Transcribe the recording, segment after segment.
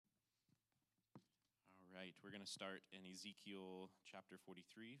right, we're going to start in Ezekiel chapter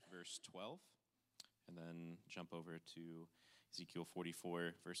 43, verse 12, and then jump over to Ezekiel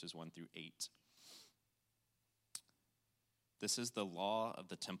 44, verses 1 through 8. This is the law of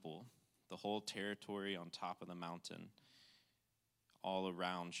the temple. The whole territory on top of the mountain all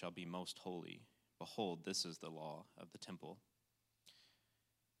around shall be most holy. Behold, this is the law of the temple.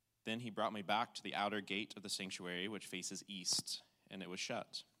 Then he brought me back to the outer gate of the sanctuary, which faces east, and it was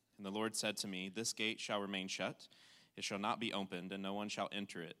shut. And the Lord said to me, This gate shall remain shut. It shall not be opened, and no one shall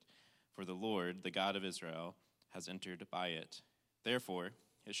enter it. For the Lord, the God of Israel, has entered by it. Therefore,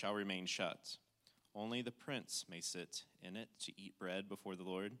 it shall remain shut. Only the prince may sit in it to eat bread before the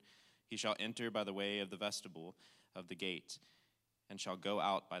Lord. He shall enter by the way of the vestibule of the gate, and shall go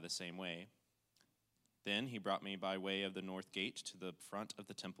out by the same way. Then he brought me by way of the north gate to the front of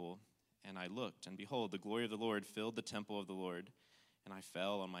the temple, and I looked, and behold, the glory of the Lord filled the temple of the Lord, and I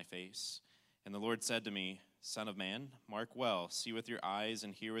fell on my face. And the Lord said to me, Son of man, mark well, see with your eyes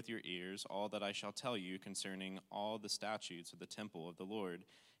and hear with your ears all that I shall tell you concerning all the statutes of the temple of the Lord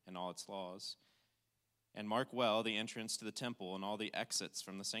and all its laws. And mark well the entrance to the temple and all the exits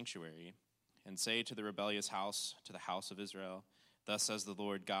from the sanctuary, and say to the rebellious house, to the house of Israel, Thus says the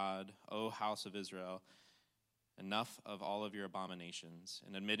Lord God, O house of Israel, enough of all of your abominations,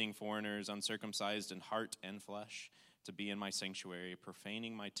 in admitting foreigners uncircumcised in heart and flesh to be in my sanctuary,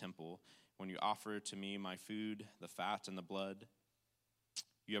 profaning my temple, when you offer to me my food, the fat and the blood.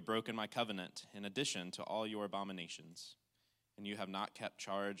 You have broken my covenant in addition to all your abominations, and you have not kept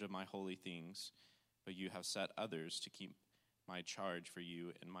charge of my holy things, but you have set others to keep my charge for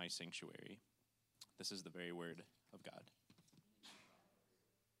you in my sanctuary. This is the very word of God.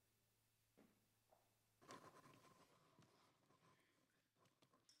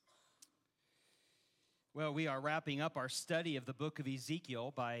 Well, we are wrapping up our study of the book of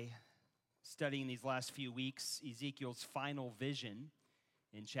Ezekiel by studying these last few weeks Ezekiel's final vision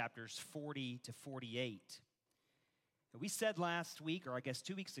in chapters 40 to 48. We said last week, or I guess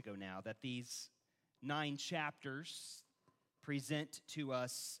 2 weeks ago now, that these 9 chapters present to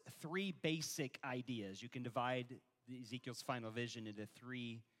us 3 basic ideas. You can divide Ezekiel's final vision into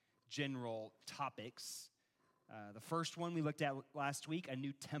 3 general topics. The first one we looked at last week, a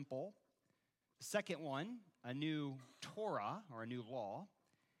new temple. The second one, a new Torah, or a new law.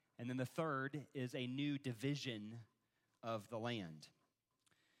 And then the third is a new division of the land.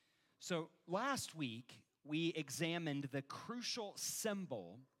 So last week, we examined the crucial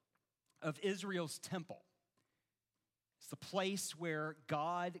symbol of Israel's temple. It's the place where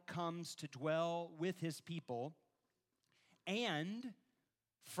God comes to dwell with his people and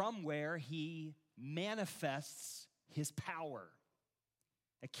from where he manifests his power.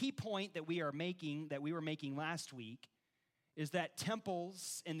 A key point that we were making last week is that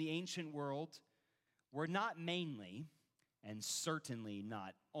temples in the ancient world were not mainly, and certainly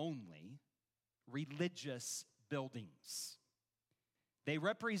not only, religious buildings. They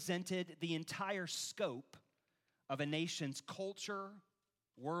represented the entire scope of a nation's culture,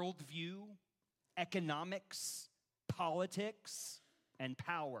 worldview, economics, politics, and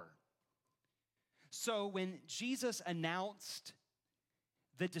power. So when Jesus announced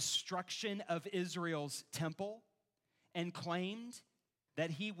the destruction of Israel's temple and claimed that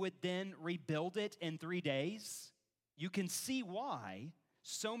he would then rebuild it in 3 days, you can see why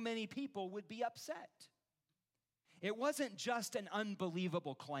so many people would be upset. It wasn't just an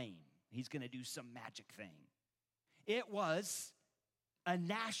unbelievable claim. He's going to do some magic thing. It was a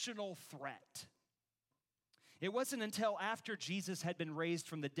national threat. It wasn't until after Jesus had been raised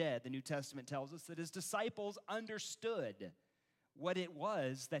from the dead, the New Testament tells us, that his disciples understood what it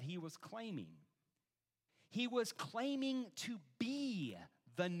was that he was claiming. He was claiming to be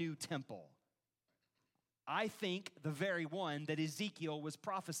the new temple. I think the very one that Ezekiel was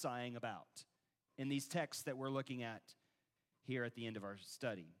prophesying about in these texts that we're looking at here at the end of our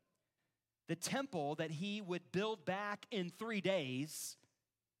study. The temple that he would build back in 3 days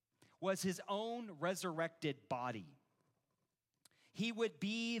was his own resurrected body. He would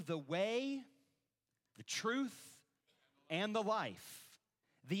be the way, the truth, and the life,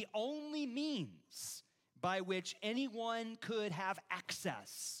 the only means by which anyone could have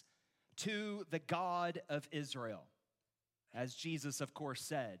access to the God of Israel. As Jesus, of course,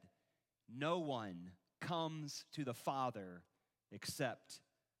 said, no one comes to the Father except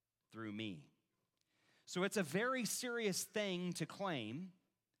through me. So it's a very serious thing to claim,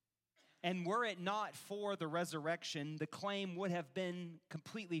 and were it not for the resurrection, the claim would have been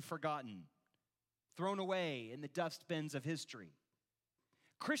completely forgotten, thrown away in the dustbins of history.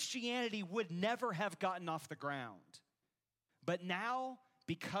 Christianity would never have gotten off the ground. But now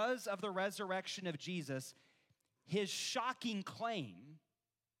because of the resurrection of Jesus, his shocking claim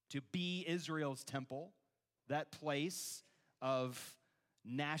to be Israel's temple, that place of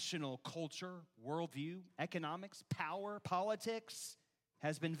national culture, worldview, economics, power, politics,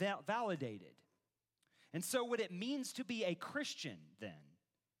 has been validated. And so what it means to be a Christian, then,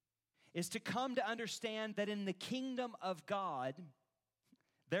 is to come to understand that in the kingdom of God,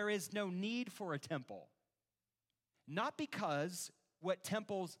 there is no need for a temple. Not because what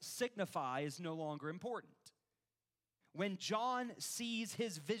temples signify is no longer important. When John sees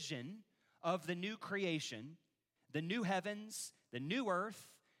his vision of the new creation, the new heavens, the new earth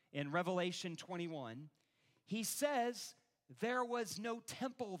in Revelation 21, he says there was no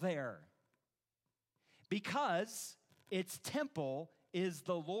temple there because its temple is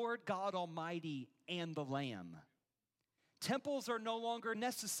the Lord God Almighty and the Lamb. Temples are no longer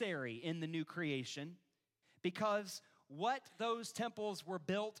necessary in the new creation because what those temples were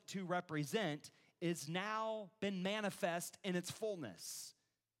built to represent is now been manifest in its fullness.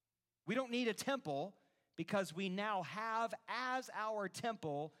 We don't need a temple because we now have as our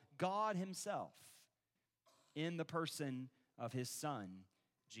temple God himself in the person of his Son,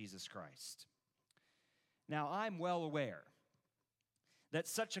 Jesus Christ. Now, I'm well aware that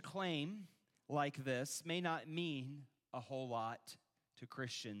such a claim like this may not mean a whole lot to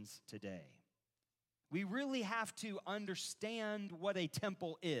Christians today. We really have to understand what a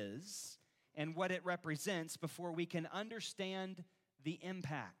temple is and what it represents before we can understand the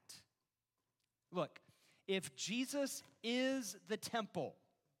impact. Look, if Jesus is the temple,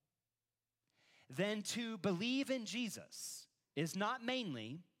 then to believe in Jesus is not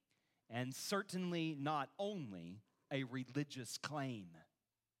mainly, and certainly not only, a religious claim.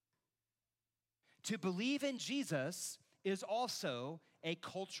 To believe in Jesus is also a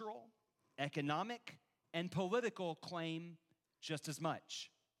cultural, economic, and political claim just as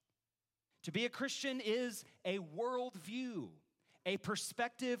much. To be a Christian is a worldview, a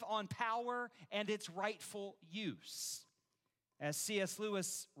perspective on power and its rightful use. As C.S.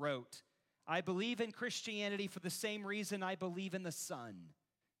 Lewis wrote, I believe in Christianity for the same reason I believe in the sun,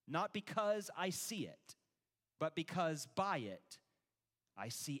 not because I see it, but because by it I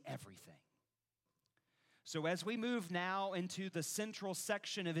see everything. So as we move now into the central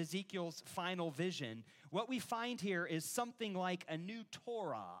section of Ezekiel's final vision, what we find here is something like a new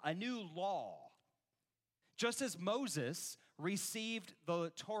Torah, a new law. Just as Moses received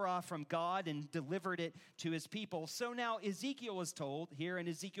the Torah from God and delivered it to his people, so now Ezekiel is told here in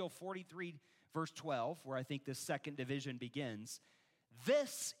Ezekiel 43, verse 12, where I think this second division begins,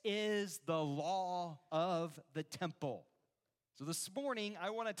 this is the law of the temple. So this morning, I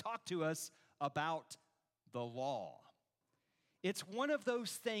want to talk to us about the law. It's one of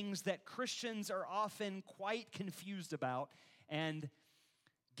those things that Christians are often quite confused about, and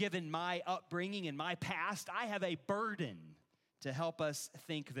given my upbringing and my past, I have a burden to help us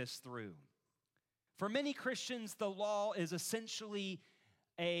think this through. For many Christians, the law is essentially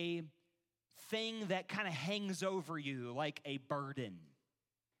a thing that kind of hangs over you like a burden.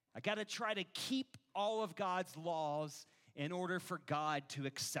 I got to try to keep all of God's laws in order for God to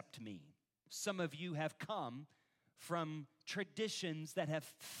accept me. Some of you have come from traditions that have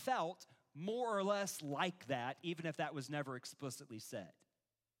felt more or less like that, even if that was never explicitly said.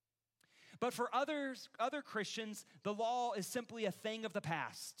 But for other Christians, the law is simply a thing of the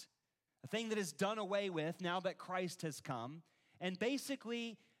past, a thing that is done away with now that Christ has come. And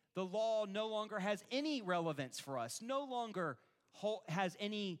basically, the law no longer has any relevance for us, no longer has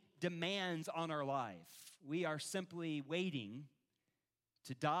any demands on our life. We are simply waiting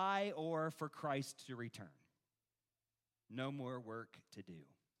to die or for Christ to return. No more work to do.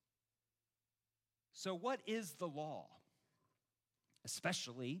 So what is the law?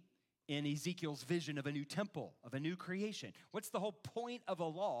 Especially in Ezekiel's vision of a new temple, of a new creation. What's the whole point of a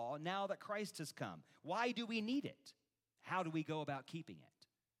law now that Christ has come? Why do we need it? How do we go about keeping it?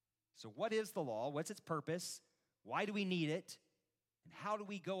 So what is the law? What's its purpose? Why do we need it? And how do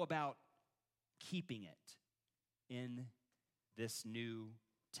we go about keeping it in this new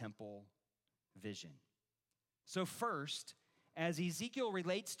temple vision? So first, as Ezekiel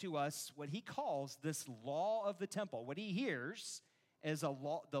relates to us what he calls this law of the temple, what he hears as the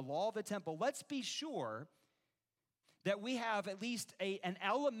law of the temple, let's be sure that we have at least an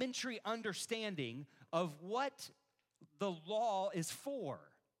elementary understanding of what the law is for,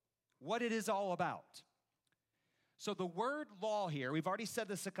 what it is all about. So the word law here, we've already said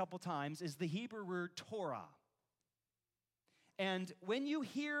this a couple times, is the Hebrew word Torah. And when you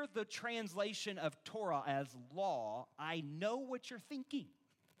hear the translation of Torah as law, I know what you're thinking,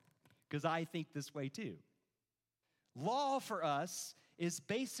 because I think this way too. Law for us is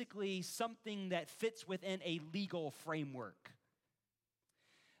basically something that fits within a legal framework.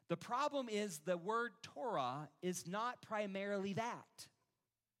 The problem is the word Torah is not primarily that.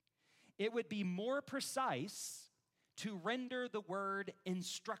 It would be more precise to render the word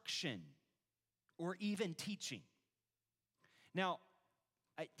instruction or even teaching. Now,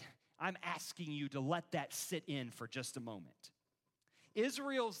 I'm asking you to let that sit in for just a moment.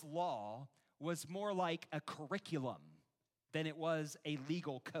 Israel's law was more like a curriculum than it was a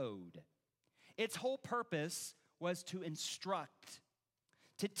legal code. Its whole purpose was to instruct,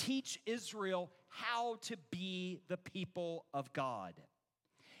 to teach Israel how to be the people of God.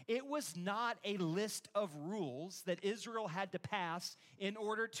 It was not a list of rules that Israel had to pass in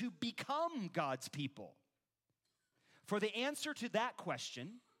order to become God's people. For the answer to that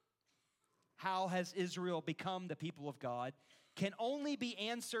question, how has Israel become the people of God, can only be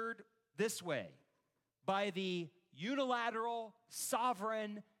answered this way: by the unilateral,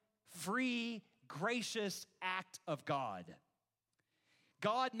 sovereign, free, gracious act of God.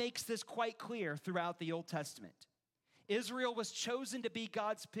 God makes this quite clear throughout the Old Testament. Israel was chosen to be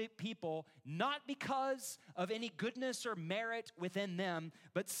God's people not because of any goodness or merit within them,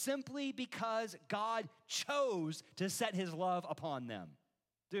 but simply because God chose to set his love upon them.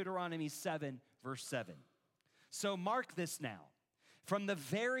 Deuteronomy 7, verse 7. So mark this now. From the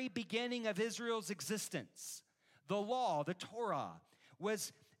very beginning of Israel's existence, the law, the Torah,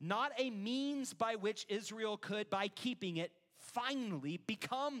 was not a means by which Israel could, by keeping it, finally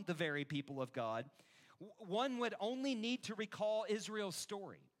become the very people of God. One would only need to recall Israel's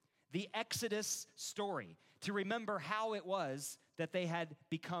story, the Exodus story, to remember how it was that they had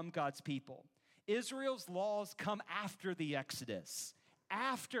become God's people. Israel's laws come after the Exodus,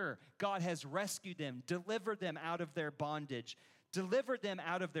 after God has rescued them, delivered them out of their bondage, delivered them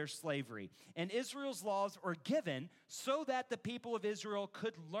out of their slavery. And Israel's laws were given so that the people of Israel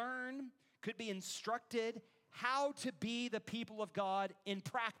could learn, could be instructed how to be the people of God in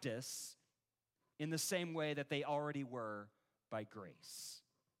practice, in the same way that they already were by grace.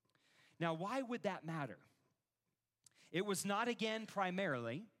 Now, why would that matter? It was not, again,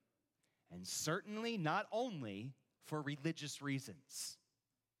 primarily, and certainly not only for religious reasons.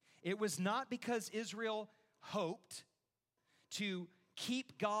 It was not because Israel hoped to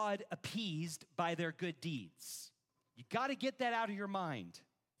keep God appeased by their good deeds. You got to get that out of your mind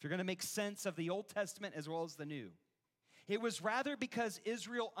if you're going to make sense of the Old Testament as well as the New. It was rather because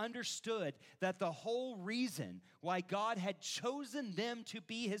Israel understood that the whole reason why God had chosen them to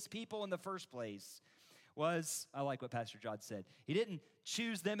be his people in the first place was, I like what Pastor John said, he didn't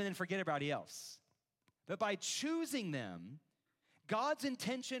choose them and then forget everybody else. But by choosing them, God's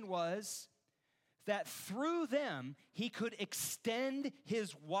intention was that through them, he could extend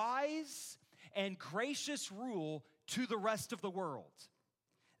his wise and gracious rule to the rest of the world.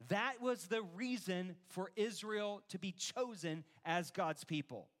 That was the reason for Israel to be chosen as God's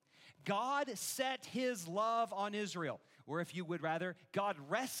people. God set his love on Israel, or if you would rather, God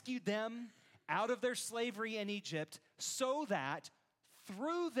rescued them out of their slavery in Egypt so that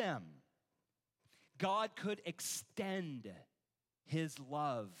through them, God could extend his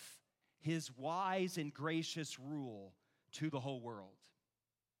love, his wise and gracious rule to the whole world.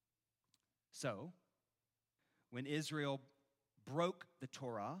 So, when Israel broke the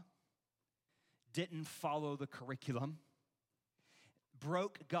Torah, didn't follow the curriculum,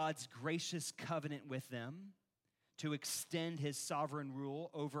 broke God's gracious covenant with them to extend his sovereign rule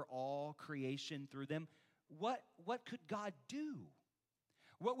over all creation through them, what could God do?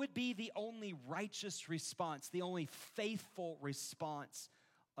 What would be the only righteous response, the only faithful response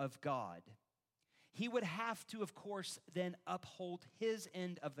of God? He would have to, of course, then uphold his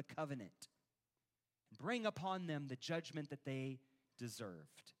end of the covenant, bring upon them the judgment that they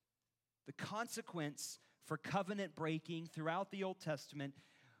deserved. The consequence for covenant breaking throughout the Old Testament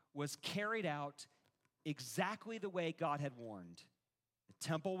was carried out exactly the way God had warned. The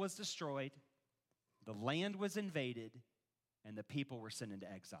temple was destroyed, the land was invaded, and the people were sent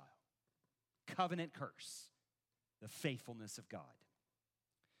into exile. Covenant curse, the faithfulness of God.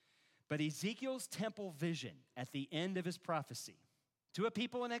 But Ezekiel's temple vision at the end of his prophecy to a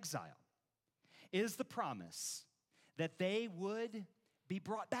people in exile is the promise that they would be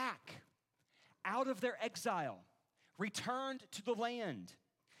brought back out of their exile, returned to the land.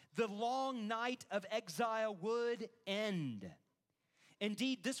 The long night of exile would end.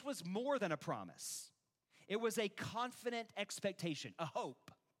 Indeed, this was more than a promise. It was a confident expectation, a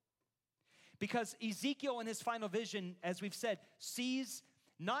hope. Because Ezekiel in his final vision, as we've said, sees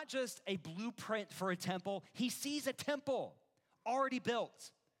not just a blueprint for a temple, he sees a temple already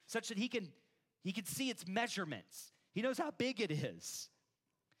built such that he can see its measurements. He knows how big it is.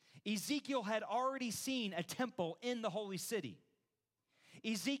 Ezekiel had already seen a temple in the holy city.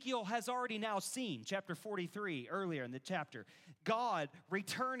 Ezekiel has already now seen, chapter 43, earlier in the chapter, God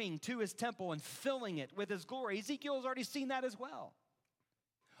returning to his temple and filling it with his glory. Ezekiel has already seen that as well.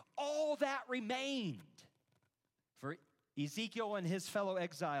 All that remained for Ezekiel and his fellow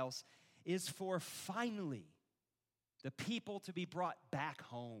exiles is for finally the people to be brought back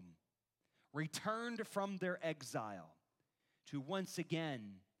home, returned from their exile, to once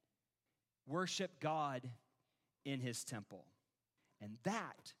again worship God in his temple. And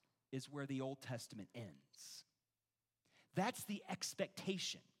that is where the Old Testament ends. That's the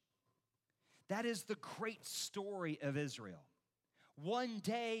expectation. That is the great story of Israel. One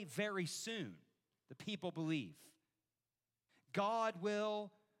day, very soon, the people believe, the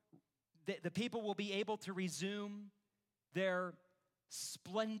people will be able to resume their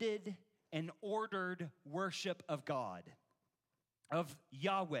splendid and ordered worship of God, of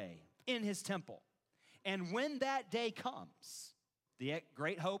Yahweh in his temple. And when that day comes, the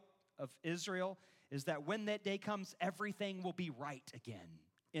great hope of Israel is that when that day comes, everything will be right again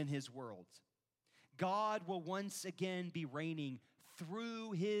in his world. God will once again be reigning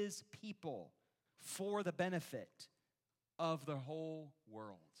through his people for the benefit of the whole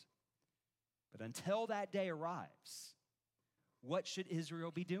world. But until that day arrives, what should Israel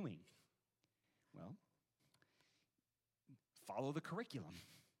be doing? Well, follow the curriculum.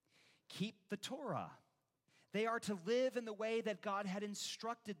 Keep the Torah. They are to live in the way that God had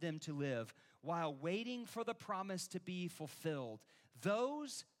instructed them to live while waiting for the promise to be fulfilled.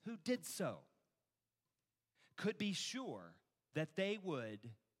 Those who did so could be sure that they would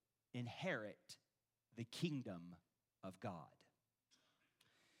inherit the kingdom of God.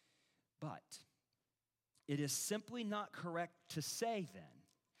 But it is simply not correct to say then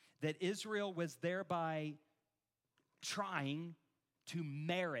that Israel was thereby trying to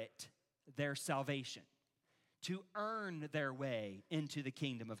merit their salvation, to earn their way into the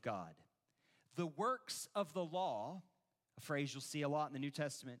kingdom of God. The works of the law, a phrase you'll see a lot in the New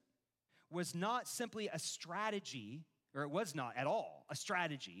Testament, was not simply a strategy, or it was not at all a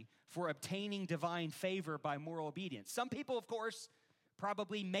strategy for obtaining divine favor by moral obedience. Some people, of course,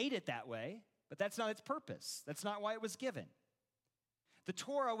 probably made it that way, but that's not its purpose. That's not why it was given. The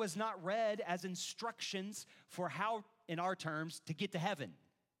Torah was not read as instructions for how, in our terms, to get to heaven.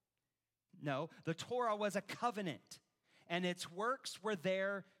 No, the Torah was a covenant, and its works were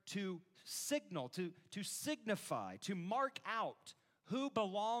there to signal, to signify, to mark out who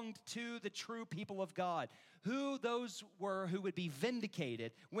belonged to the true people of God, who those were who would be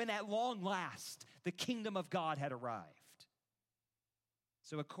vindicated when at long last the kingdom of God had arrived.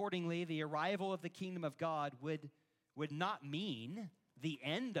 So accordingly, the arrival of the kingdom of God would not mean the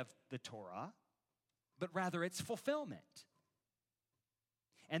end of the Torah, but rather its fulfillment.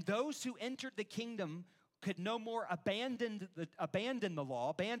 And those who entered the kingdom could no more abandon the law,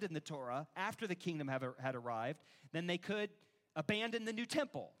 abandon the Torah after the kingdom had arrived than they could abandon the new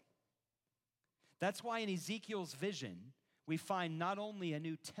temple. That's why in Ezekiel's vision, we find not only a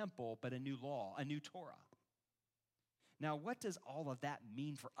new temple, but a new law, a new Torah. Now, what does all of that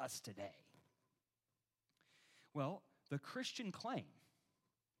mean for us today? Well, the Christian claim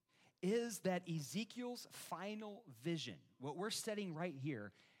is that Ezekiel's final vision, what we're studying right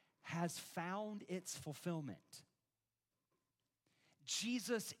here, has found its fulfillment.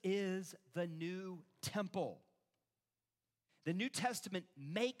 Jesus is the new temple. The New Testament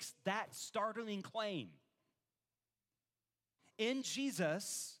makes that startling claim. In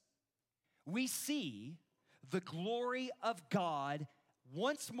Jesus, we see the glory of God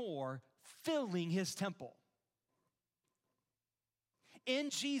once more filling his temple. In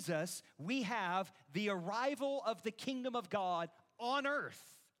Jesus, we have the arrival of the kingdom of God on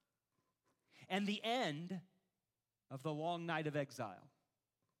earth and the end of the long night of exile.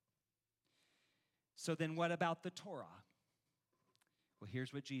 So then what about the Torah? Well,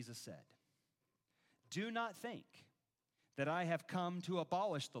 here's what Jesus said. Do not think that I have come to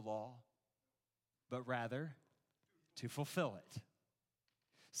abolish the law, but rather to fulfill it.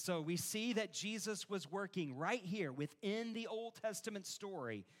 So we see that Jesus was working right here within the Old Testament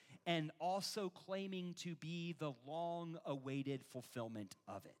story and also claiming to be the long-awaited fulfillment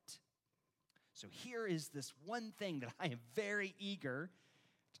of it. So here is this one thing that I am very eager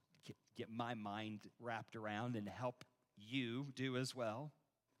to get my mind wrapped around and help you do as well.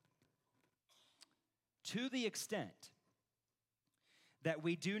 To the extent that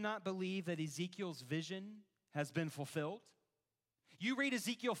we do not believe that Ezekiel's vision has been fulfilled, you read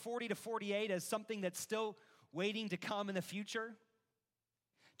Ezekiel 40 to 48 as something that's still waiting to come in the future.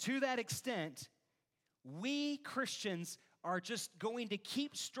 To that extent, we Christians are just going to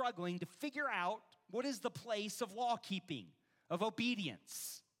keep struggling to figure out what is the place of law keeping, of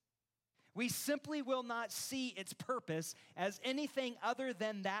obedience. We simply will not see its purpose as anything other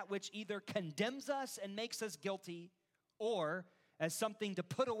than that which either condemns us and makes us guilty, or as something to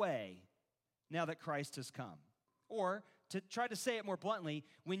put away now that Christ has come. Or, to try to say it more bluntly,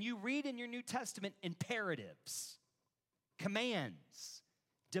 when you read in your New Testament imperatives, commands,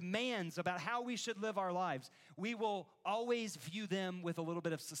 demands about how we should live our lives, we will always view them with a little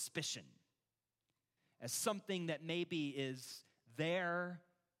bit of suspicion, as something that maybe is there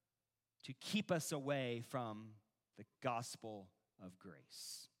to keep us away from the gospel of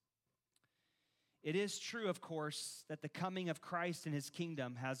grace. It is true, of course, that the coming of Christ and his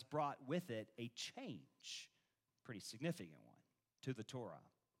kingdom has brought with it a change, pretty significant one, to the Torah.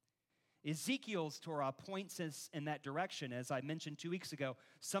 Ezekiel's Torah points us in that direction. As I mentioned 2 weeks ago,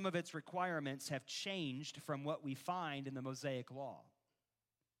 some of its requirements have changed from what we find in the Mosaic Law.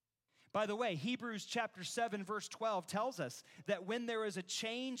 By the way, Hebrews chapter 7, verse 12 tells us that when there is a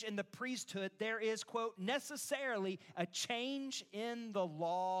change in the priesthood, there is, quote, necessarily a change in the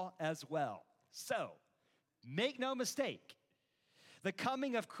law as well. So, make no mistake, the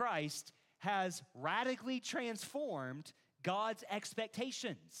coming of Christ has radically transformed God's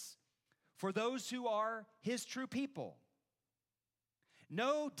expectations for those who are his true people.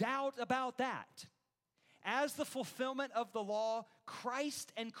 No doubt about that. As the fulfillment of the law,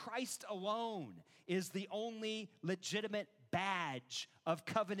 Christ and Christ alone is the only legitimate badge of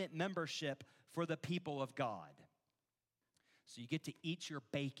covenant membership for the people of God. So you get to eat your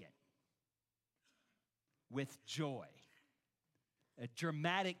bacon with joy. A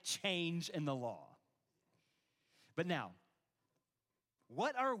dramatic change in the law. But now,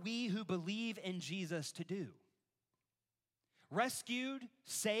 what are we who believe in Jesus to do? Rescued,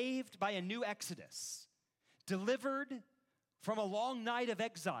 saved by a new exodus, delivered from a long night of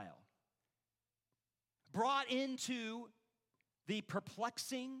exile, brought into the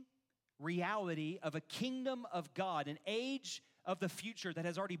perplexing reality of a kingdom of God, an age of the future that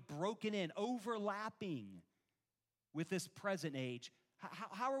has already broken in, overlapping with this present age.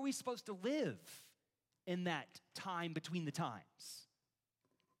 How are we supposed to live in that time between the times?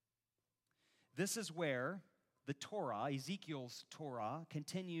 This is where the Torah, Ezekiel's Torah,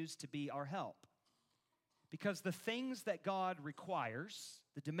 continues to be our help. Because the things that God requires,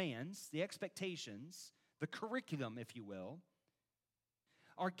 the demands, the expectations, the curriculum, if you will,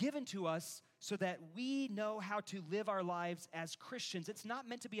 are given to us so that we know how to live our lives as Christians. It's not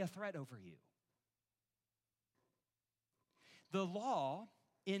meant to be a threat over you. The law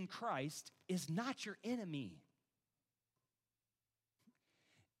in Christ is not your enemy.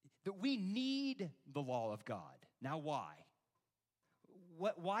 That we need the law of God. Now, why?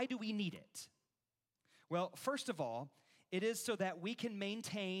 Why do we need it? Well, first of all, it is so that we can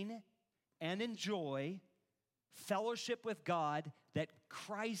maintain and enjoy fellowship with God that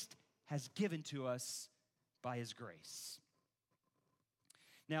Christ has given to us by his grace.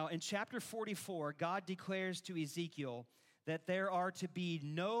 Now, in chapter 44, God declares to Ezekiel that there are to be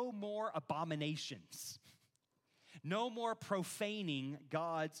no more abominations, no more profaning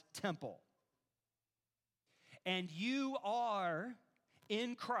God's temple. And you are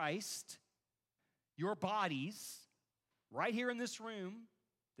in Christ, your bodies, right here in this room,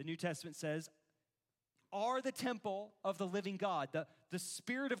 the New Testament says, are the temple of the living God. The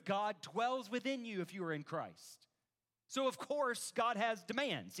Spirit of God dwells within you if you are in Christ. So, of course, God has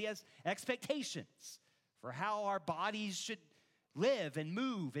demands. He has expectations for how our bodies should live and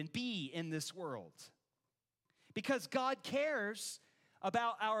move and be in this world. Because God cares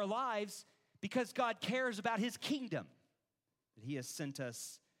about our lives, because God cares about his kingdom that he has sent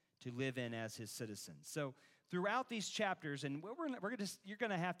us to live in as his citizens. So throughout these chapters, and you're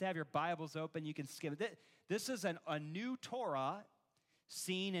going to have your Bibles open. You can skim it. This is a new Torah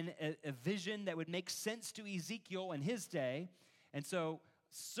seen in a vision that would make sense to Ezekiel in his day. And so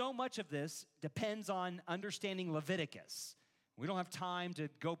much of this depends on understanding Leviticus. We don't have time to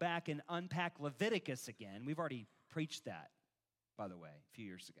go back and unpack Leviticus again. We've already preached that, by the way, a few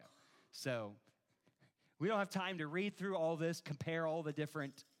years ago. So we don't have time to read through all this, compare all the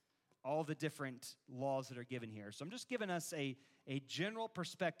different laws that are given here. So I'm just giving us a general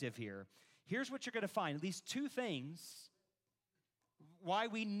perspective here. Here's what you're going to find, at least two things why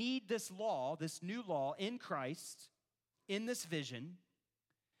we need this law, this new law in Christ, in this vision.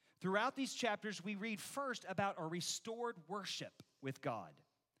 Throughout these chapters, we read first about a restored worship with God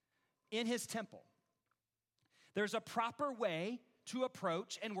in his temple. There's a proper way to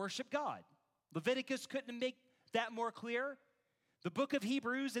approach and worship God. Leviticus couldn't make that more clear. The book of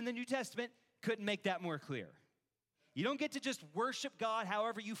Hebrews in the New Testament Couldn't make that more clear. You don't get to just worship God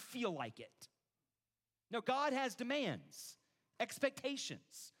however you feel like it. No, God has demands,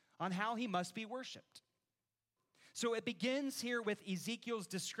 expectations on how he must be worshiped. So it begins here with Ezekiel's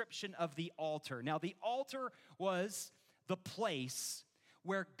description of the altar. Now, the altar was the place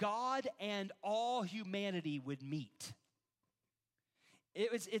where God and all humanity would meet.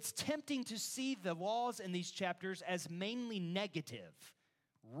 It's tempting to see the laws in these chapters as mainly negative.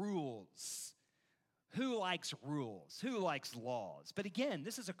 Rules. Who likes rules? Who likes laws? But again,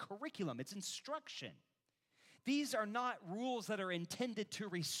 this is a curriculum. It's instruction. These are not rules that are intended to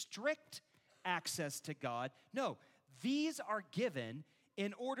restrict access to God. No, these are given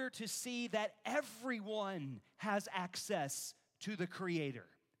in order to see that everyone has access to the Creator,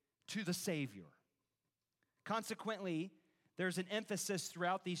 to the Savior. Consequently, there's an emphasis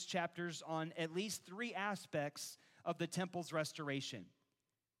throughout these chapters on at least three aspects of the temple's restoration.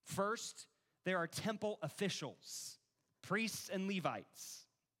 First, there are temple officials, priests and Levites,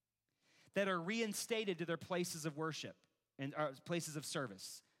 that are reinstated to their places of worship and places of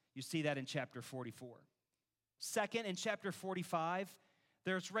service. You see that in chapter 44. Second, in chapter 45,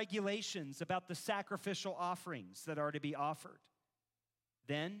 there's regulations about the sacrificial offerings that are to be offered.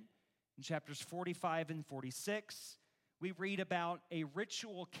 Then, in chapters 45 and 46, we read about a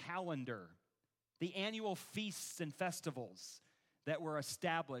ritual calendar, the annual feasts and festivals that were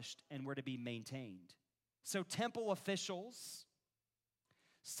established and were to be maintained. So temple officials,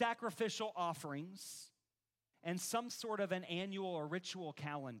 sacrificial offerings, and some sort of an annual or ritual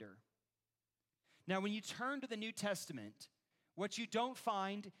calendar. Now, when you turn to the New Testament, what you don't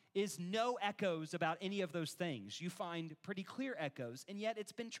find is no echoes about any of those things. You find pretty clear echoes, and yet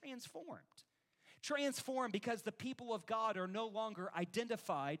it's been transformed. Transformed because the people of God are no longer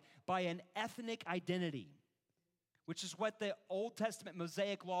identified by an ethnic identity, which is what the Old Testament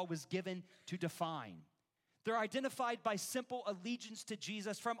Mosaic law was given to define. They're identified by simple allegiance to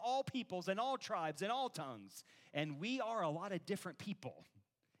Jesus from all peoples and all tribes and all tongues. And we are a lot of different people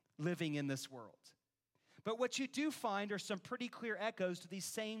living in this world. But what you do find are some pretty clear echoes to these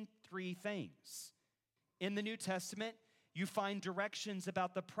same three things. In the New Testament, you find directions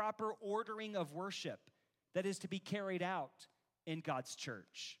about the proper ordering of worship that is to be carried out in God's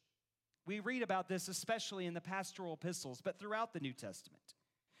church. We read about this especially in the pastoral epistles, but throughout the New Testament.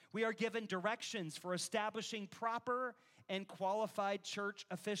 We are given directions for establishing proper and qualified church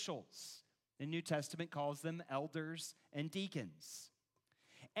officials. The New Testament calls them elders and deacons.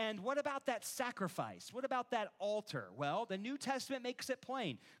 And what about that sacrifice? What about that altar? Well, the New Testament makes it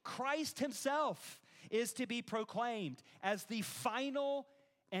plain. Christ himself is to be proclaimed as the final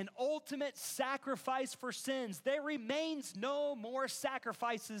and ultimate sacrifice for sins. There remains no more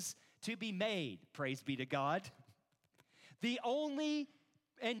sacrifices to be made. Praise be to God. The only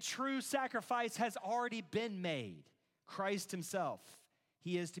and true sacrifice has already been made. Christ himself.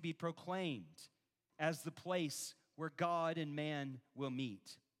 He is to be proclaimed as the place where God and man will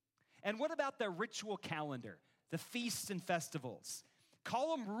meet. And what about the ritual calendar, the feasts and festivals?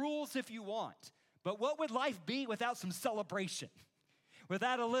 Call them rules if you want, but what would life be without some celebration?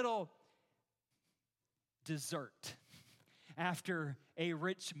 Without a little dessert after a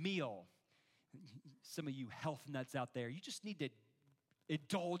rich meal? Some of you health nuts out there, you just need to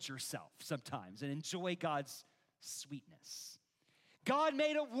indulge yourself sometimes and enjoy God's sweetness. God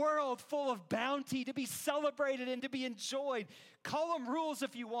made a world full of bounty to be celebrated and to be enjoyed. Call them rules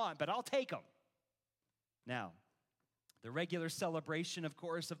if you want, but I'll take them. Now, the regular celebration, of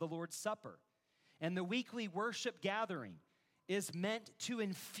course, of the Lord's Supper and the weekly worship gathering is meant to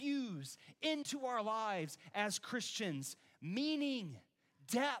infuse into our lives as Christians meaning,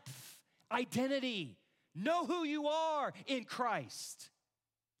 depth, identity. Know who you are in Christ.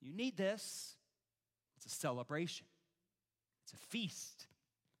 You need this. It's a celebration. It's a feast.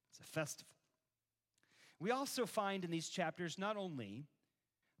 It's a festival. We also find in these chapters not only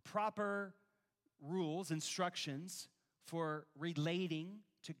proper rules, instructions for relating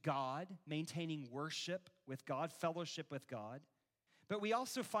to God, maintaining worship with God, fellowship with God, but we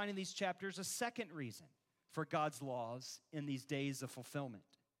also find in these chapters a second reason for God's laws in these days of fulfillment.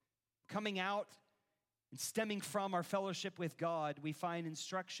 Coming out and stemming from our fellowship with God, we find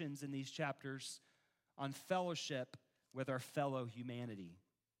instructions in these chapters on fellowship with our fellow humanity,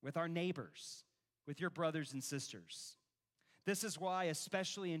 with our neighbors, with your brothers and sisters. This is why,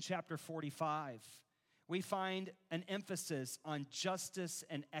 especially in chapter 45, we find an emphasis on justice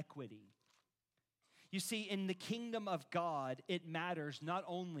and equity. You see, in the kingdom of God, it matters not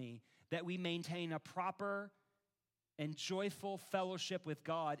only that we maintain a proper and joyful fellowship with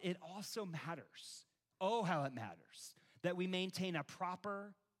God, it also matters, oh, how it matters, that we maintain a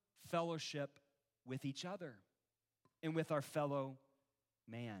proper, fellowship with each other and with our fellow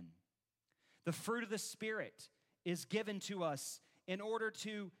man. The fruit of the Spirit is given to us in order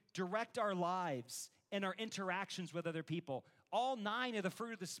to direct our lives and our interactions with other people. All 9 of the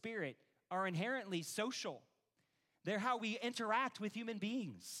fruit of the Spirit are inherently social. They're how we interact with human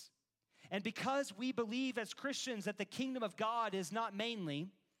beings. And because we believe as Christians that the kingdom of God is not mainly,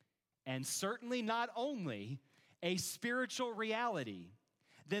 and certainly not only, a spiritual reality,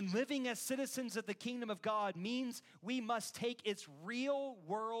 then living as citizens of the kingdom of God means we must take its real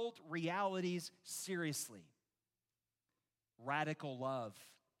world realities seriously. Radical love,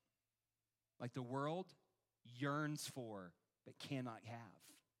 like the world yearns for but cannot have.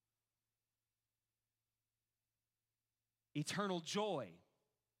 Eternal joy,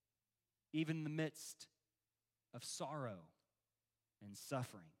 even in the midst of sorrow and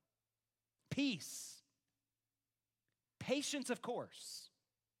suffering. Peace, patience, of course,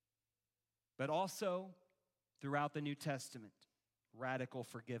 but also throughout the New Testament, radical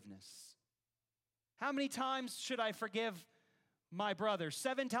forgiveness. How many times should I forgive my brother?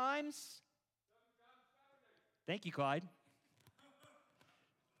 7 times? Thank you, Clyde.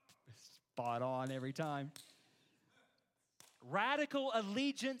 Spot on every time. Radical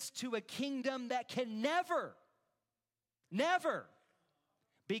allegiance to a kingdom that can never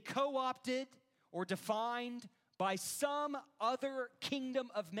be co-opted or defined by some other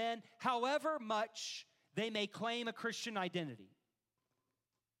kingdom of men, however much they may claim a Christian identity.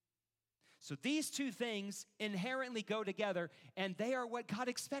 So these 2 things inherently go together, and they are what God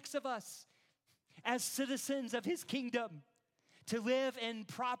expects of us as citizens of his kingdom, to live in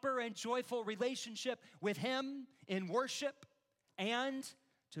proper and joyful relationship with him in worship, and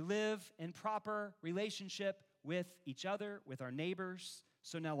to live in proper relationship with each other, with our neighbors.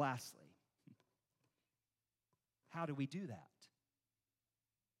 So now lastly, how do we do that?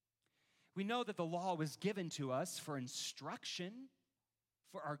 We know that the law was given to us for instruction,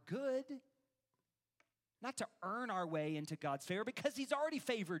 for our good, not to earn our way into God's favor, because he's already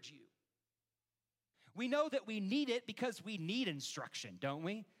favored you. We know that we need it because we need instruction, don't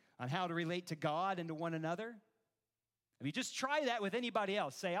we? On how to relate to God and to one another. I mean, just try that with anybody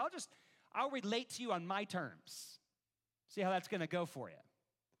else. Say, I'll relate to you on my terms. See how that's going to go for you.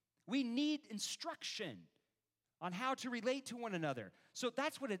 We need instruction on how to relate to one another. So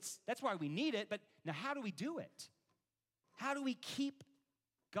that's why we need it. But now how do we do it? How do we keep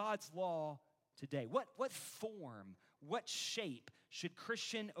God's law today? What form, what shape should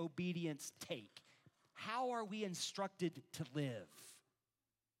Christian obedience take? How are we instructed to live?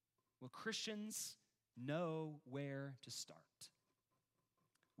 Well, Christians know where to start.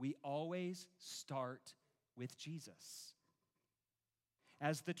 We always start with Jesus.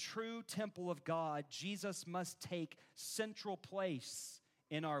 As the true temple of God, Jesus must take central place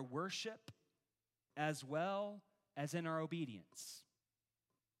in our worship as well as in our obedience.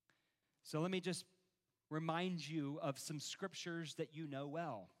 So let me just remind you of some scriptures that you know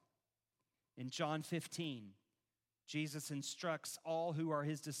well. In John 15, Jesus instructs all who are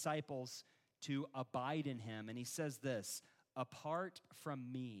his disciples to abide in him. And he says this, apart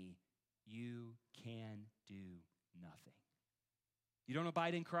from me, you can do nothing. You don't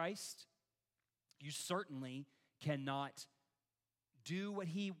abide in Christ? You certainly cannot do what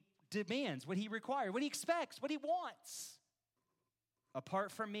he demands, what he requires, what he expects, what he wants.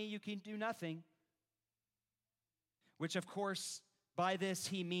 Apart from me, you can do nothing. Which, of course, by this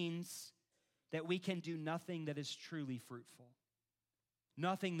he means that we can do nothing that is truly fruitful.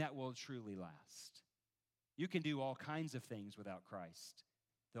 Nothing that will truly last. You can do all kinds of things without Christ.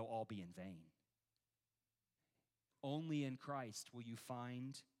 They'll all be in vain. Only in Christ will you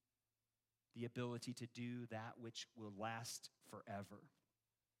find the ability to do that which will last forever.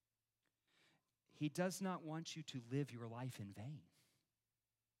 He does not want you to live your life in vain.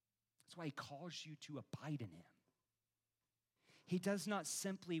 That's why he calls you to abide in him. He does not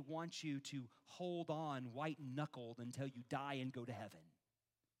simply want you to hold on white-knuckled until you die and go to heaven.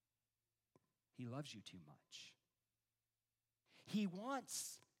 He loves you too much. He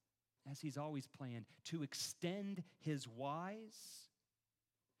wants, as he's always planned, to extend his wise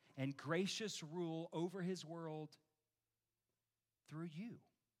and gracious rule over his world through you.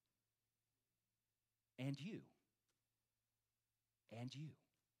 And you. And you.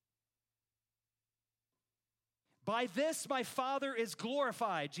 By this my Father is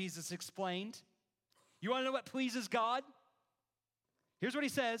glorified, Jesus explained. You want to know what pleases God? Here's what he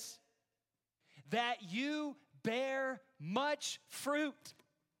says. That you bear much fruit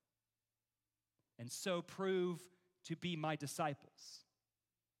and so prove to be my disciples.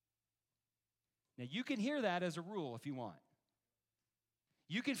 Now you can hear that as a rule if you want.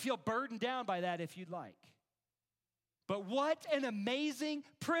 You can feel burdened down by that if you'd like. But what an amazing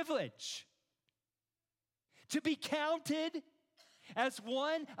privilege to be counted as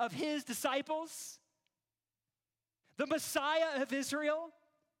one of his disciples, the Messiah of Israel,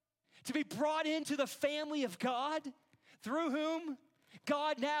 to be brought into the family of God, through whom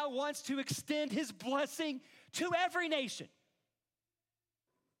God now wants to extend his blessing to every nation.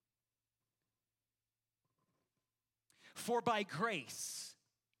 For by grace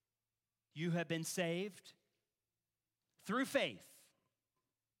you have been saved through faith.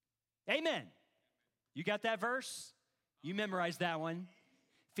 Amen. You got that verse? You memorized that one.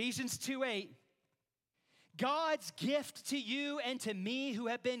 Ephesians 2:8. God's gift to you and to me who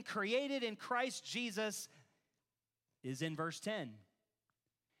have been created in Christ Jesus is in verse 10.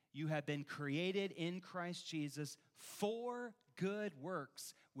 You have been created in Christ Jesus for good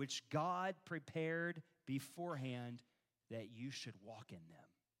works, which God prepared beforehand that you should walk in them.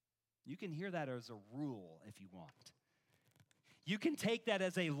 You can hear that as a rule if you want. You can take that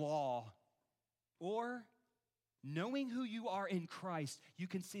as a law, or knowing who you are in Christ, you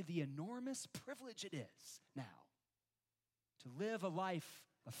can see the enormous privilege it is now to live a life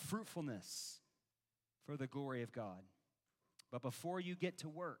of fruitfulness for the glory of God. But before you get to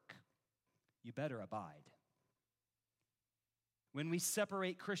work, you better abide. When we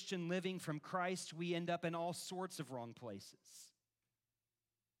separate Christian living from Christ, we end up in all sorts of wrong places.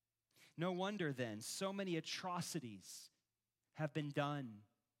 No wonder then so many atrocities have been done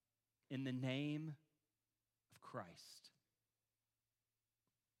in the name of Christ.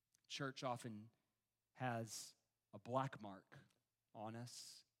 Church often has a black mark on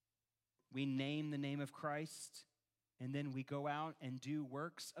us. We name the name of Christ, and then we go out and do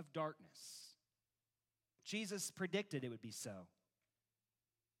works of darkness. Jesus predicted it would be so.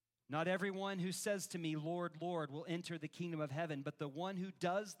 Not everyone who says to me, Lord, Lord, will enter the kingdom of heaven, but the one who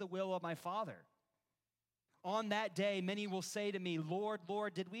does the will of my Father. On that day, many will say to me, Lord,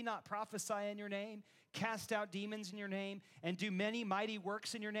 Lord, did we not prophesy in your name, cast out demons in your name, and do many mighty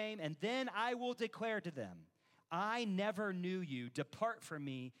works in your name? And then I will declare to them, I never knew you. Depart from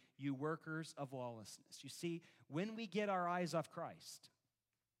me, you workers of lawlessness. You see, when we get our eyes off Christ,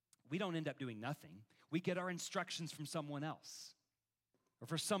 we don't end up doing nothing. We get our instructions from someone else or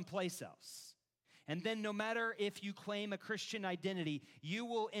for someplace else. And then no matter if you claim a Christian identity, you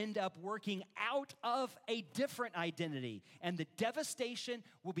will end up working out of a different identity, and the devastation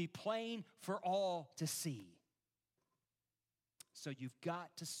will be plain for all to see. So you've got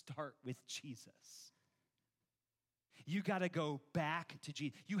to start with Jesus. You got to go back to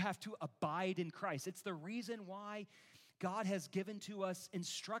Jesus. You have to abide in Christ. It's the reason why God has given to us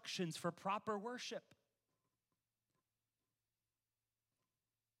instructions for proper worship.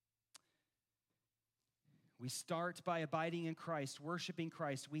 We start by abiding in Christ, worshiping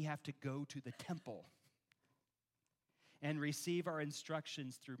Christ. We have to go to the temple and receive our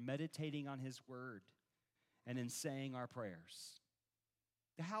instructions through meditating on his word and in saying our prayers.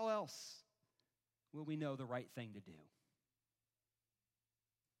 How else will we know the right thing to do?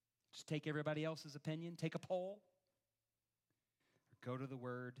 Just take everybody else's opinion, take a poll, or go to the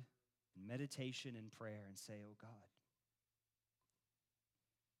word in meditation and prayer and say, oh God,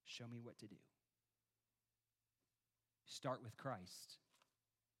 show me what to do. Start with Christ.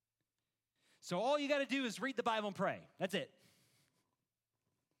 So all you got to do is read the Bible and pray. That's it.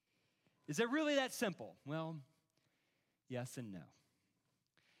 Is it really that simple? Well, yes and no.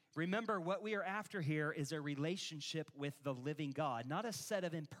 Remember, what we are after here is a relationship with the living God, not a set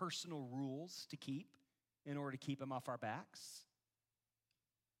of impersonal rules to keep in order to keep him off our backs.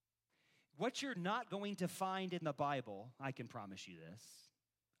 What you're not going to find in the Bible, I can promise you this.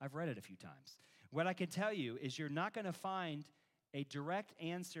 I've read it a few times. What I can tell you is you're not going to find a direct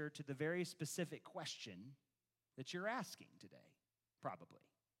answer to the very specific question that you're asking today, probably.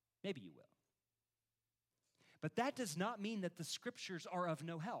 Maybe you will. But that does not mean that the scriptures are of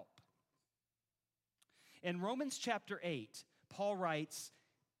no help. In Romans chapter 8, Paul writes,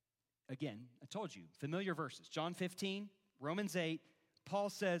 again, I told you, familiar verses. John 15, Romans 8, Paul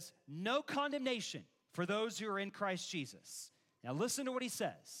says, no condemnation for those who are in Christ Jesus. Now listen to what he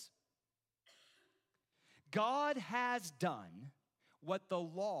says. God has done what the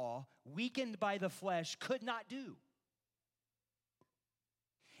law, weakened by the flesh, could not do.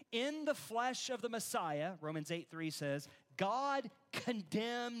 In the flesh of the Messiah, Romans 8:3 says, God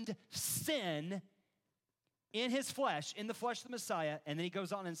condemned sin in his flesh, in the flesh of the Messiah. And then he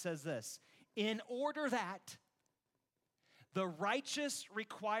goes on and says this, in order that the righteous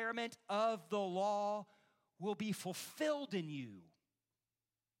requirement of the law will be fulfilled in you.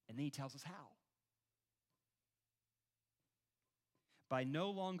 And then he tells us how. by no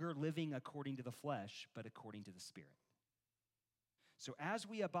longer living according to the flesh, but according to the Spirit. So as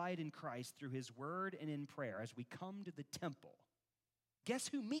we abide in Christ through his word and in prayer, as we come to the temple, guess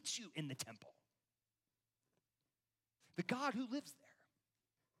who meets you in the temple? The God who lives there.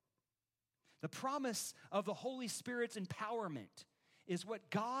 The promise of the Holy Spirit's empowerment is what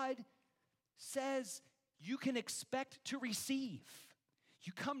God says you can expect to receive.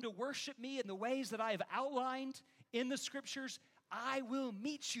 You come to worship me in the ways that I have outlined in the scriptures, I will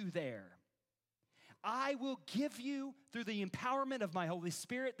meet you there. I will give you, through the empowerment of my Holy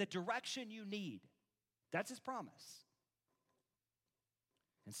Spirit, the direction you need. That's his promise.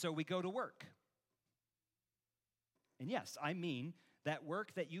 And so we go to work. And yes, I mean that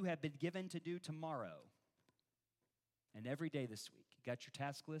work that you have been given to do tomorrow and every day this week. You got your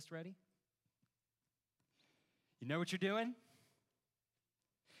task list ready? You know what you're doing?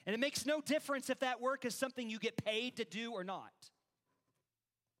 And it makes no difference if that work is something you get paid to do or not.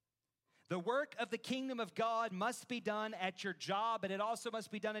 The work of the kingdom of God must be done at your job, and it also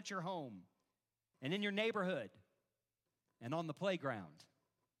must be done at your home and in your neighborhood and on the playground.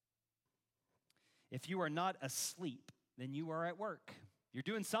 If you are not asleep, then you are at work. You're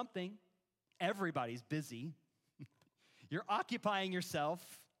doing something. Everybody's busy. You're occupying yourself,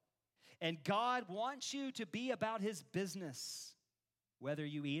 and God wants you to be about his business. Whether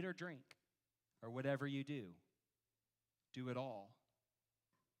you eat or drink or whatever you do, do it all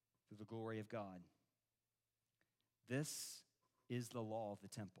for the glory of God. This is the law of the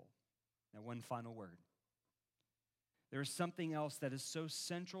temple. Now, one final word. There is something else that is so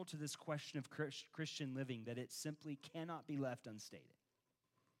central to this question of Christian living that it simply cannot be left unstated.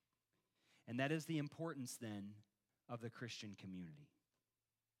 And that is the importance then of the Christian community.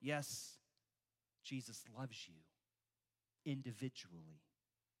 Yes, Jesus loves you individually.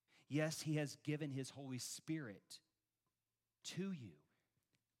 Yes, he has given his Holy Spirit to you,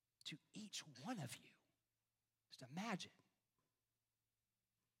 to each one of you. Just imagine.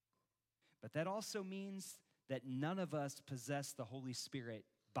 But that also means that none of us possess the Holy Spirit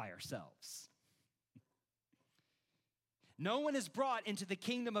by ourselves. No one is brought into the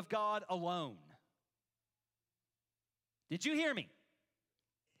kingdom of God alone. Did you hear me?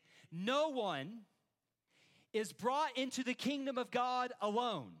 No one is brought into the kingdom of God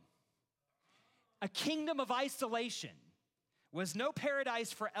alone. A kingdom of isolation was no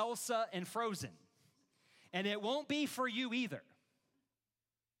paradise for Elsa and Frozen, and it won't be for you either.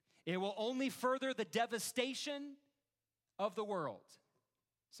 It will only further the devastation of the world.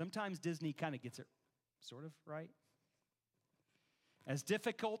 Sometimes Disney kind of gets it sort of right. As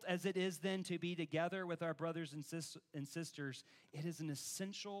difficult as it is then to be together with our brothers and sisters, it is an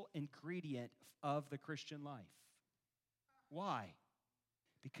essential ingredient of the Christian life. Why?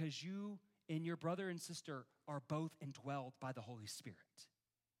 Because you and your brother and sister are both indwelled by the Holy Spirit.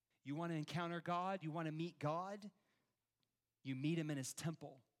 You want to encounter God? You want to meet God? You meet him in his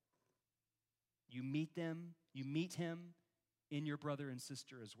temple. You meet him in your brother and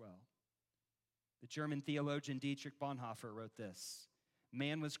sister as well. The German theologian Dietrich Bonhoeffer wrote this: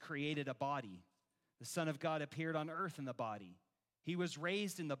 man was created a body. The Son of God appeared on earth in the body. He was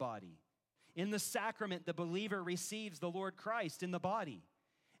raised in the body. In the sacrament, the believer receives the Lord Christ in the body.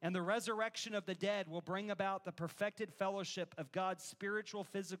 And the resurrection of the dead will bring about the perfected fellowship of God's spiritual,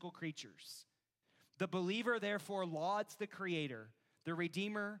 physical creatures. The believer, therefore, lauds the Creator, the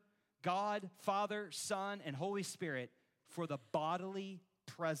Redeemer, God, Father, Son, and Holy Spirit for the bodily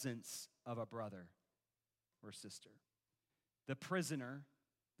presence of a brother or sister. The prisoner,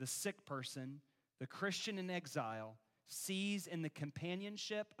 the sick person, the Christian in exile sees in the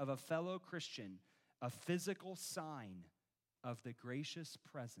companionship of a fellow Christian a physical sign of the gracious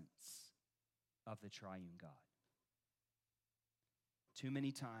presence of the triune God. Too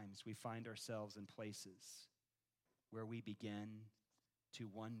many times we find ourselves in places where we begin to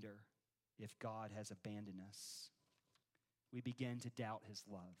wonder if God has abandoned us. We begin to doubt his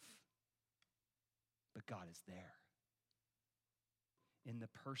love. But God is there. In the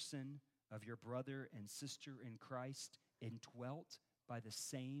person of your brother and sister in Christ, indwelt by the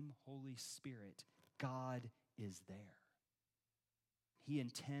same Holy Spirit, God is there. He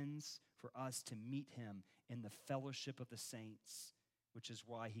intends for us to meet him in the fellowship of the saints, which is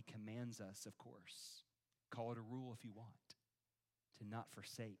why he commands us, of course, call it a rule if you want, to not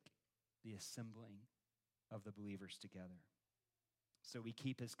forsake the assembling of the believers together. So we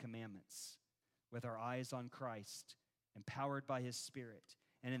keep his commandments with our eyes on Christ, empowered by his Spirit,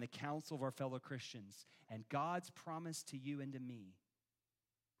 and in the counsel of our fellow Christians. And God's promise to you and to me,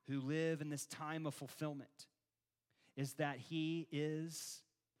 who live in this time of fulfillment, is that he is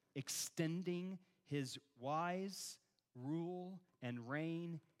extending his wise, rule and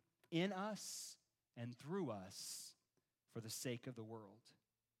reign in us and through us for the sake of the world.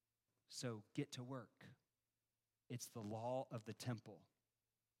 So get to work. It's the law of the temple,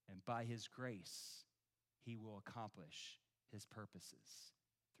 and by his grace, he will accomplish his purposes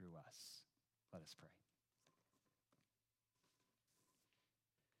through us. Let us pray.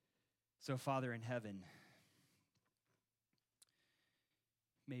 So, Father in heaven,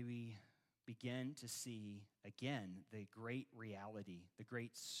 may we begin to see again the great reality, the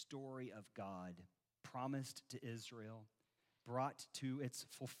great story of God promised to Israel, brought to its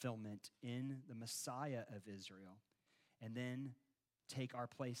fulfillment in the Messiah of Israel, and then take our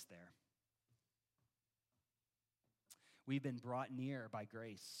place there. We've been brought near by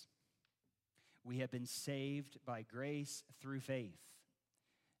grace. We have been saved by grace through faith,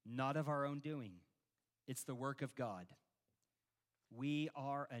 not of our own doing. It's the work of God. We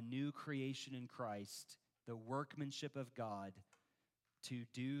are a new creation in Christ, the workmanship of God, to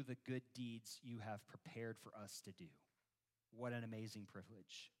do the good deeds you have prepared for us to do. What an amazing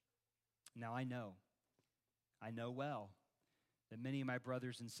privilege. Now I know well that many of my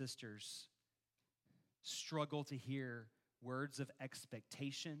brothers and sisters struggle to hear words of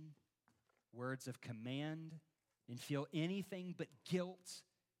expectation, words of command, and feel anything but guilt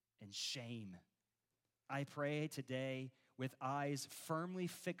and shame. I pray today, with eyes firmly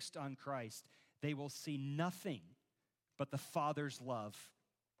fixed on Christ, they will see nothing but the Father's love.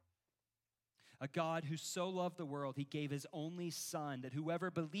 A God who so loved the world, he gave his only Son, that whoever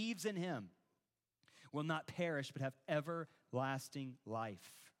believes in him will not perish but have everlasting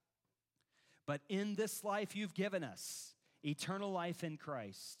life. But in this life you've given us, eternal life in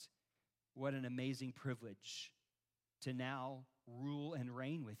Christ. What an amazing privilege to now rule and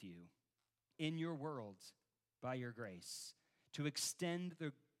reign with you in your world by your grace, to extend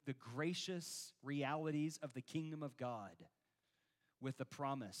the gracious realities of the kingdom of God with the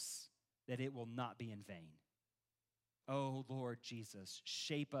promise that it will not be in vain. Oh, Lord Jesus,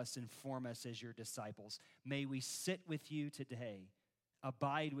 shape us and form us as your disciples. May we sit with you today,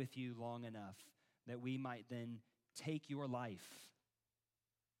 abide with you long enough that we might then take your life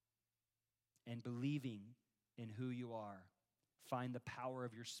and, believing in who you are, find the power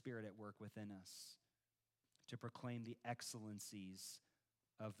of your Spirit at work within us to proclaim the excellencies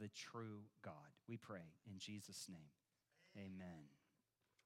of the true God. We pray in Jesus' name. Amen.